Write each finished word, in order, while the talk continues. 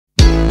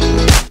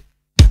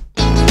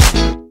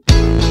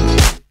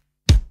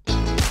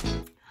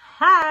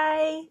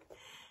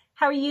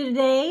How are you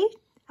today?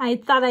 I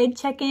thought I'd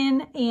check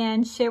in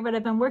and share what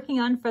I've been working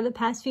on for the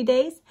past few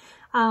days.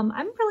 I'm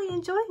really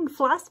enjoying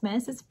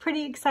Flossmas. It's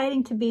pretty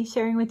exciting to be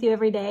sharing with you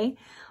every day,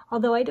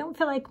 although I don't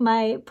feel like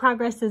my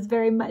progress is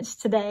very much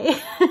today.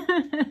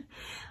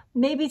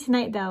 Maybe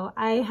tonight though.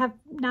 I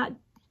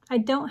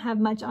don't have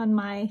much on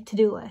my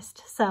to-do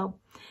list, so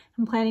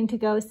I'm planning to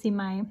go see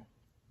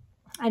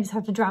I just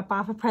have to drop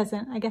off a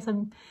present. I guess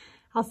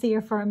I'll see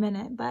her for a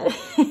minute, but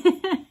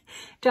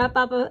drop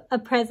off a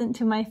present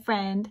to my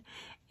friend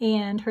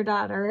and her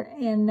daughter,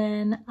 and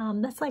then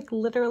that's like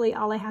literally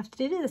all I have to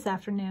do this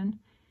afternoon.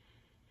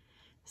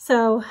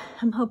 So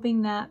I'm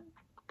hoping that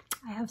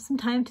I have some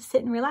time to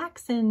sit and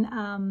relax, and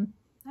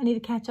I need to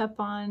catch up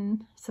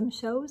on some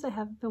shows. I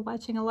have been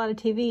watching a lot of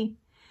TV.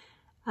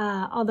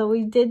 Although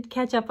we did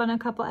catch up on a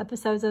couple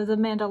episodes of The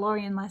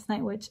Mandalorian last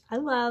night, which I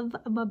love.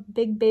 I'm a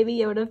big Baby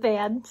Yoda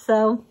fan,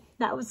 so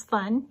that was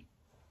fun.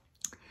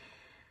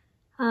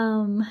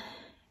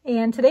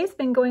 And today's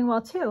been going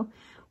well too.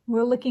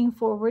 We're looking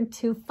forward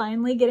to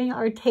finally getting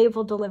our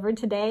table delivered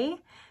today.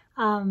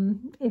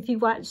 If you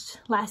watched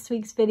last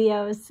week's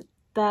videos,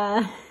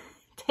 the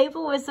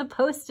table was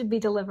supposed to be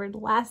delivered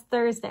last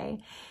Thursday,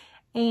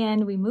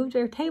 and we moved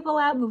our table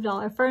out, moved all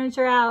our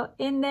furniture out,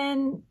 and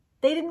then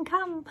they didn't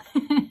come.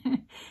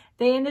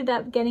 They ended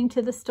up getting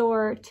to the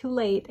store too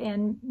late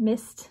and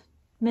missed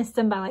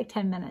them by like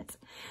 10 minutes.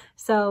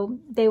 So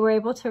they were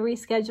able to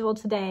reschedule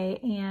today,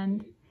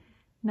 and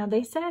now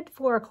they said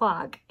 4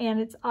 o'clock, and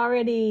it's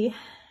already,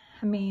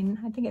 I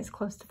think it's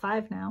close to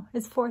 5 now.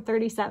 It's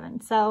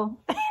 4:37, so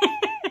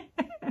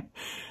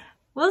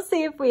we'll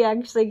see if we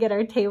actually get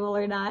our table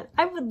or not.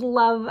 I would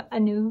love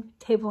a new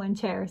table and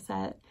chair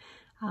set.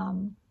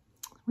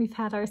 We've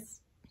had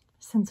ours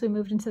since we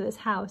moved into this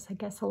house, I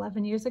guess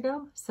 11 years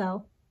ago,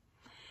 so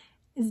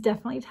it's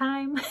definitely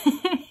time.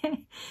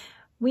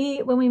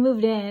 When we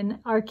moved in,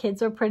 our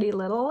kids were pretty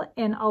little,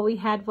 and all we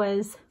had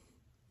was,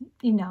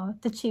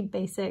 the cheap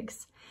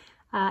basics.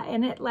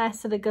 And it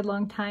lasted a good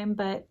long time,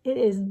 but it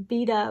is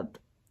beat up.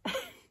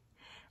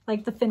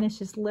 Like the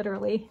finish is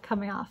literally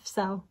coming off,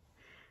 so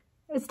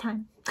it's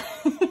time.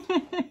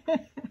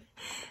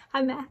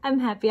 I'm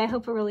happy. I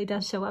hope it really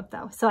does show up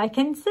though, so I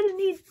can sit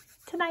and eat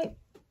tonight.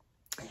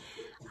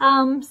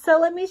 So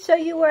let me show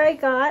you where I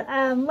got.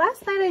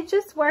 Last night I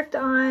just worked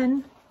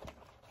on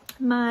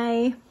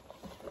my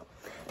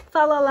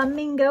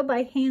Fa-La-La-Mingo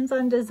by Hands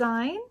On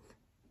Design.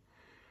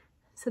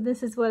 So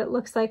this is what it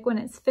looks like when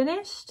it's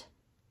finished.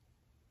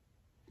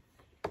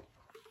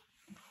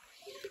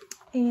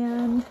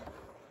 And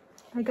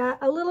I got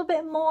a little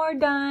bit more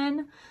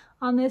done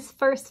on this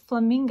first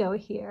flamingo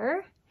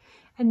here.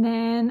 And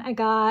then I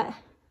got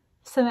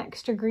some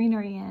extra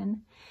greenery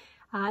in.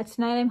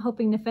 Tonight I'm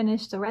hoping to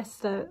finish the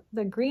rest of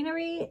the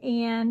greenery,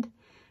 and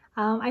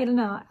I don't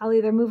know, I'll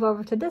either move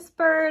over to this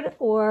bird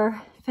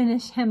or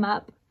finish him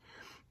up.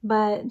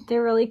 But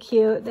they're really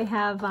cute. They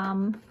have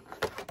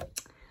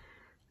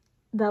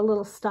the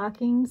little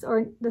stockings,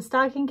 or the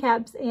stocking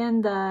caps,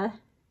 and the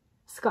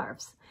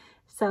scarves.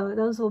 So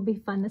those will be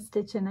fun to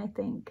stitch in, I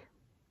think.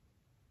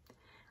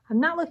 I'm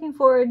not looking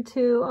forward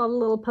to all the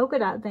little polka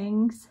dot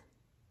things.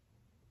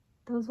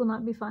 Those will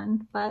not be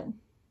fun, but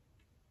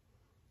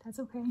that's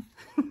okay.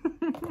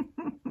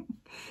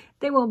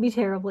 They won't be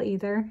terrible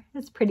either.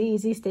 It's pretty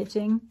easy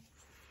stitching.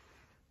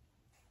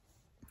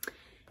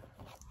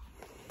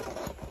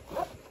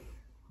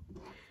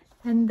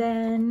 And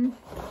then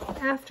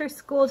after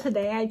school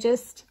today, I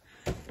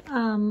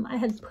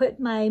had put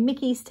my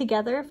Mickeys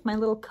together, my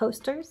little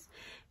coasters.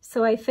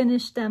 So I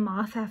finished them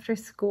off after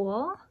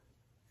school.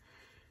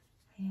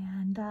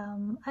 And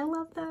I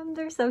love them.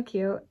 They're so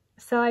cute.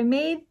 So I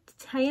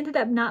ended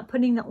up not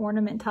putting the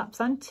ornament tops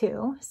on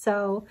too.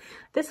 So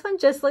this one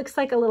just looks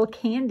like a little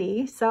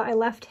candy. So I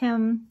left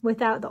him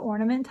without the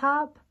ornament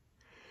top.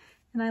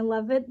 And I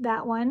love it,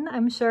 that one.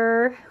 I'm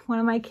sure one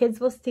of my kids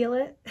will steal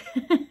it.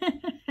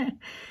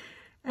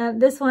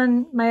 This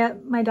one,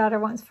 my daughter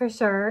wants for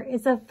sure.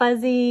 It's a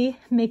fuzzy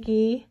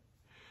Mickey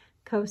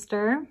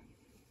coaster.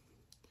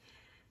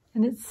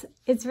 And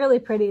it's really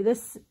pretty.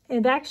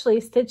 It actually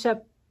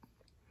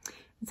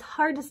it's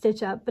hard to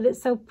stitch up, but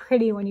it's so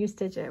pretty when you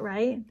stitch it,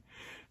 right?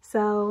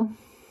 So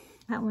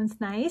that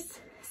one's nice.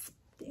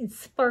 It's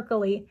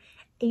sparkly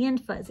and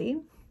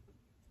fuzzy.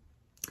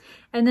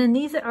 And then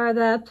these are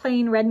the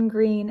plain red and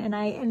green, and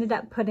I ended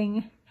up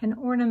putting an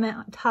ornament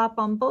on top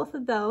on both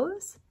of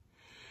those.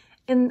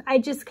 And I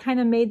just kind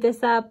of made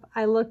this up.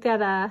 I looked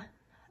at a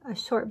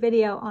short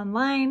video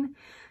online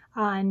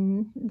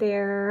on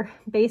their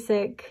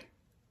basic,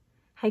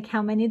 like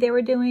how many they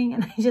were doing,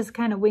 and I just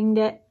kind of winged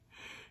it.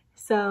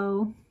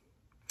 So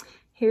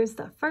here's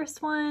the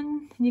first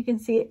one, and you can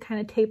see it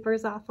kind of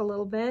tapers off a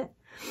little bit.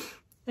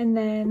 And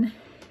then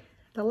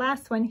the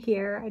last one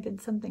here, I did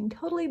something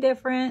totally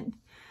different.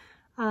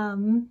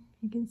 You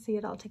can see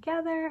it all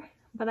together,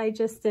 but I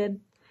just did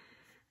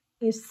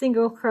a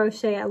single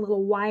crochet a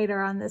little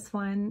wider on this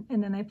one,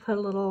 and then I put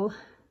a little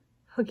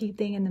hooky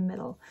thing in the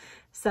middle.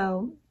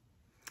 So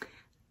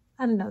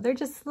I don't know, they're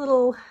just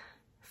little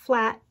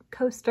flat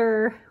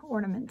coaster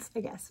ornaments,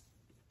 I guess.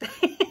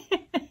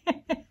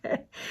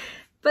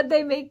 But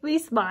they make me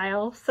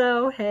smile,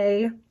 so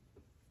hey.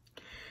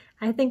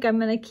 I think I'm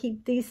gonna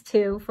keep these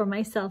 2 for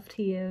myself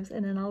to use,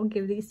 and then I'll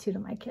give these 2 to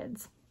my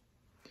kids.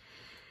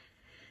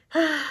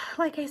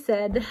 Like I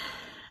said,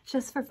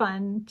 just for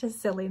fun,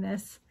 just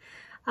silliness.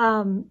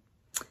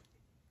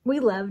 We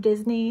love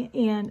Disney,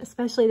 and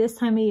especially this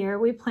time of year,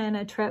 we plan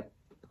a trip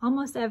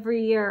almost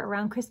every year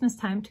around Christmas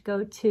time to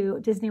go to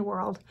Disney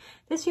World.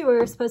 This year we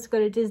were supposed to go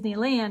to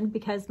Disneyland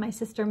because my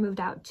sister moved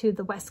out to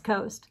the West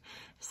Coast,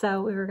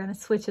 so we were gonna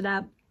switch it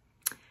up.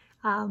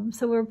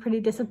 So we're pretty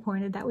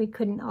disappointed that we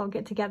couldn't all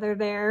get together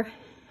there.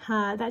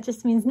 That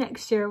just means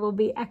next year will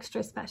be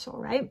extra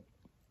special, right?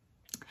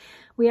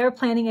 We are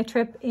planning a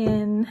trip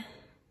in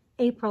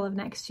April of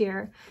next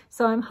year,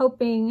 so I'm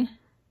hoping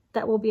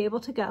that we'll be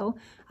able to go.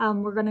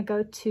 We're going to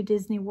go to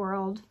Disney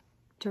World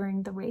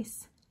during the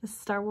race, the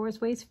Star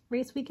Wars race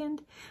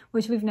weekend,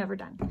 which we've never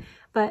done.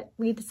 But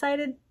we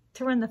decided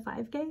to run the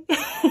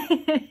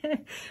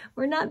 5K.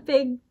 We're not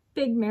big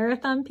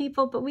marathon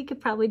people, but we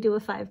could probably do a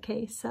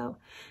 5K. So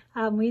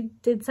we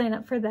did sign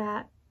up for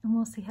that, and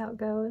we'll see how it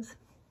goes.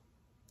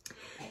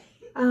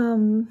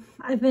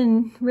 I've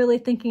been really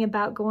thinking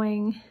about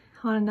going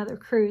on another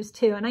cruise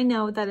too, and I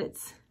know that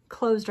it's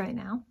closed right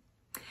now,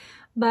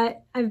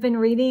 but I've been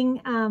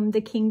reading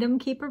the Kingdom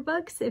Keeper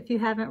books. If you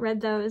haven't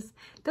read those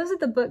are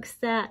the books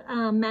that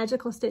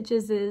Magical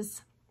Stitches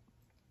is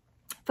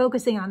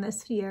focusing on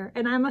this year,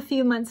 and I'm a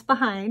few months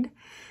behind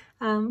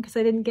because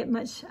I didn't get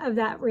much of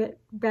that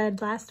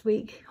read last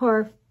week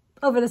or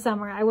over the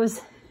summer.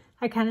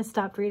 I kind of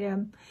stopped reading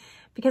them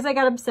because I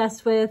got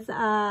obsessed with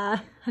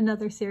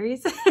another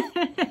series.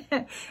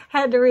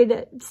 Had to read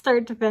it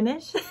start to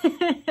finish.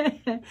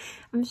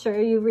 I'm sure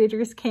you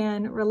readers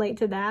can relate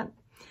to that.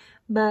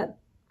 But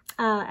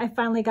I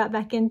finally got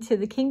back into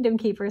the Kingdom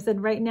Keepers,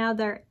 and right now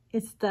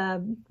it's I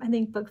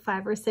think book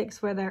 5 or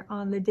 6 where they're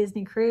on the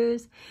Disney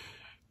cruise.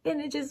 And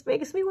it just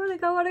makes me want to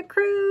go on a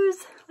cruise.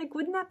 Like,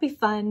 wouldn't that be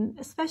fun?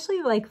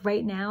 Especially like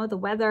right now, the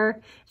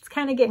weather, it's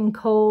kind of getting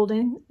cold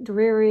and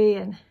dreary,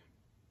 and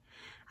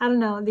I don't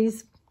know,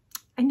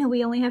 I know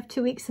we only have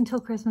 2 weeks until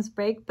Christmas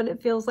break, but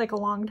it feels like a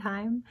long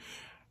time.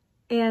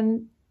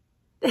 And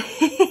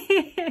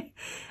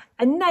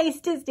a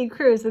nice Disney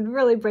cruise would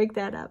really break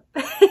that up.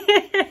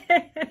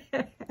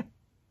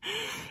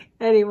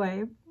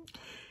 Anyway,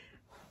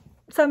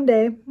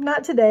 someday,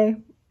 not today.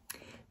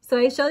 So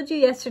I showed you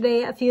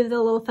yesterday a few of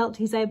the little felt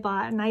tees I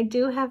bought, and I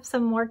do have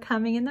some more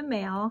coming in the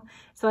mail.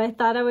 So I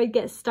thought I would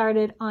get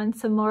started on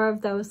some more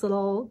of those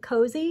little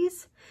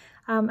cozies.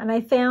 And I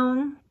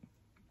found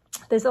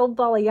this old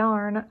ball of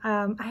yarn.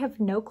 I have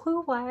no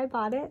clue why I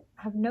bought it.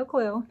 I have no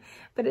clue,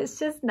 but it's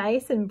just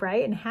nice and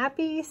bright and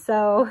happy.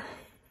 So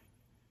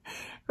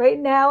right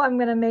now I'm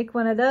gonna make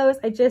one of those.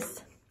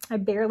 I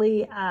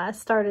barely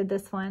started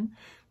this one.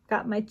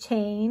 Got my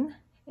chain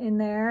in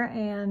there,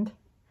 and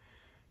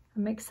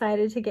I'm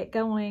excited to get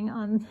going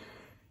on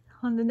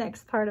the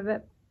next part of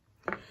it.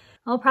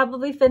 I'll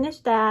probably finish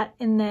that,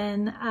 and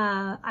then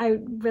I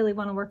really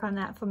want to work on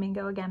that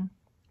flamingo again.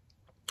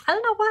 I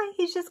don't know why,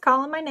 he's just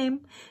calling my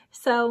name.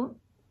 So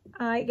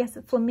I guess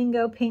a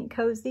flamingo pink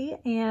cozy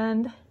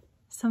and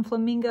some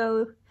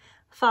flamingo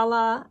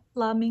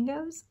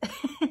Fa-La-La-Mingos.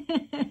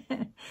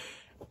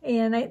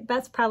 And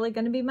that's probably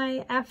going to be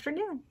my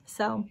afternoon.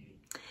 So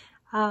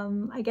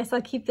I guess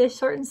I'll keep this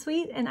short and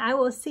sweet, and I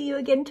will see you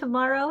again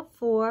tomorrow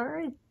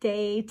for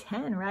day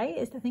 10, right?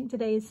 I think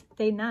today's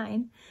day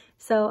 9.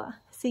 So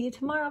see you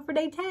tomorrow for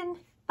day 10.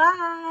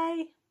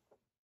 Bye.